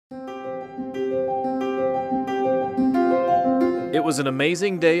It was an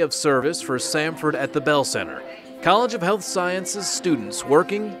amazing day of service for Samford at the Bell Center, College of Health Sciences students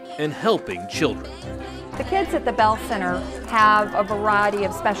working and helping children. The kids at the Bell Center have a variety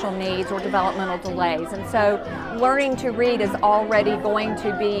of special needs or developmental delays, and so learning to read is already going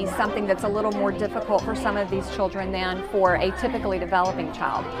to be something that's a little more difficult for some of these children than for a typically developing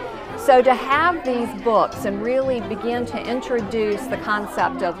child. So to have these books and really begin to introduce the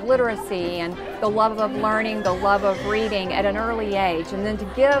concept of literacy and the love of learning, the love of reading at an early age, and then to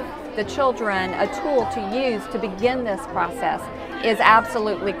give the children a tool to use to begin this process is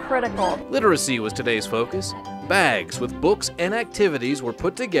absolutely critical. Literacy was today's focus. Bags with books and activities were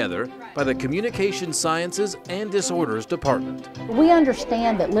put together by the Communication Sciences and Disorders Department. We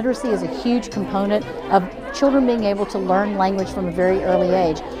understand that literacy is a huge component of children being able to learn language from a very early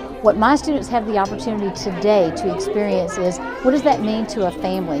age. What my students have the opportunity today to experience is, what does that mean to a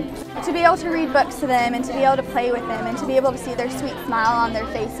family? To be able to read books to them and to be able to play with them and to be able to see their sweet smile on their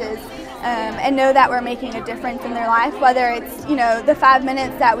faces and know that we're making a difference in their life, whether it's, the 5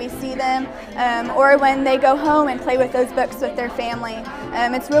 minutes that we see them or when they go home and play with those books with their family.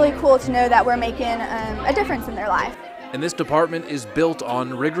 It's really cool to know that we're making a difference in their life. And this department is built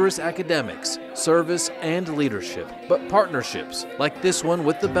on rigorous academics, service, and leadership. But partnerships, like this one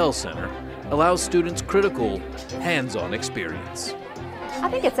with the Bell Center, allow students critical, hands-on experience. I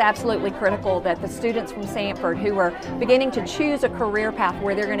think it's absolutely critical that the students from Samford who are beginning to choose a career path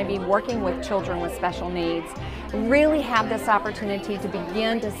where they're going to be working with children with special needs really have this opportunity to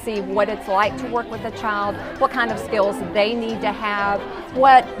begin to see what it's like to work with a child, what kind of skills they need to have,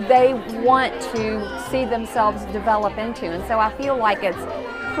 what they want to see themselves develop into. And so I feel like it's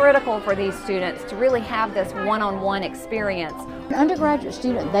critical for these students to really have this one-on-one experience. An undergraduate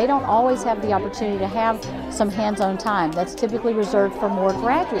student, they don't always have the opportunity to have some hands-on time. That's typically reserved for more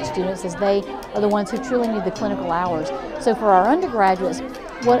graduate students, as they are the ones who truly need the clinical hours. So for our undergraduates,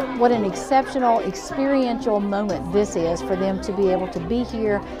 what an exceptional experiential moment this is for them to be able to be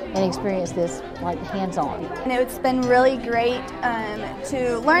here and experience this like hands-on. And it's been really great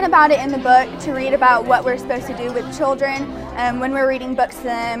to learn about it in the book, to read about what we're supposed to do with children when we're reading books to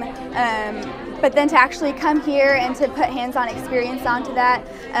them, but then to actually come here and to put hands-on experience onto that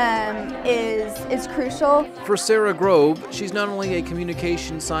is crucial. For Sarah Grove, she's not only a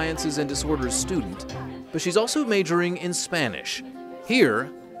Communication Sciences and Disorders student, but she's also majoring in Spanish.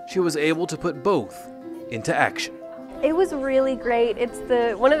 Here, she was able to put both into action. It was really great. It's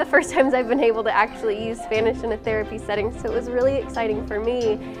one of the first times I've been able to actually use Spanish in a therapy setting, so it was really exciting for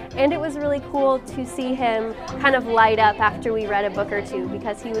me. And it was really cool to see him kind of light up after we read a book or two,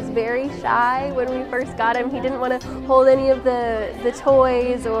 because he was very shy when we first got him. He didn't want to hold any of the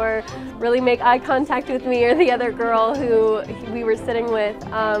toys or really make eye contact with me or the other girl who we were sitting with.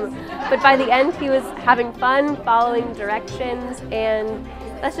 But by the end, he was having fun, following directions, and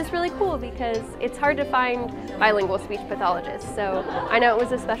that's just really cool because it's hard to find bilingual speech pathologists. So I know it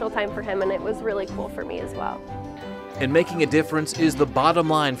was a special time for him, and it was really cool for me as well. And making a difference is the bottom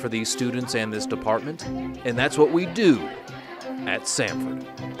line for these students and this department, and that's what we do at Samford.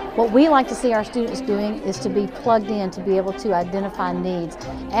 What we like to see our students doing is to be plugged in, to be able to identify needs.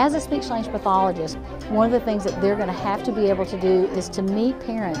 As a speech-language pathologist, one of the things that they're going to have to be able to do is to meet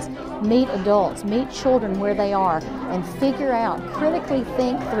parents, meet adults, meet children where they are, and figure out, critically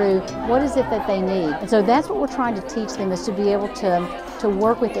think through what is it that they need. And so that's what we're trying to teach them, is to be able to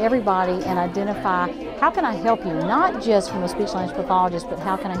work with everybody and identify, how can I help you, not just from a speech-language pathologist, but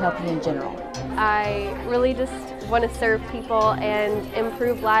how can I help you in general. I really just want to serve people and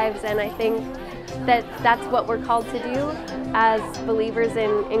improve lives, and I think that that's what we're called to do as believers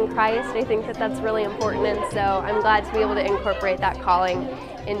in Christ. I think that that's really important, and so I'm glad to be able to incorporate that calling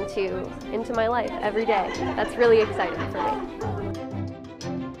into my life every day. That's really exciting for me.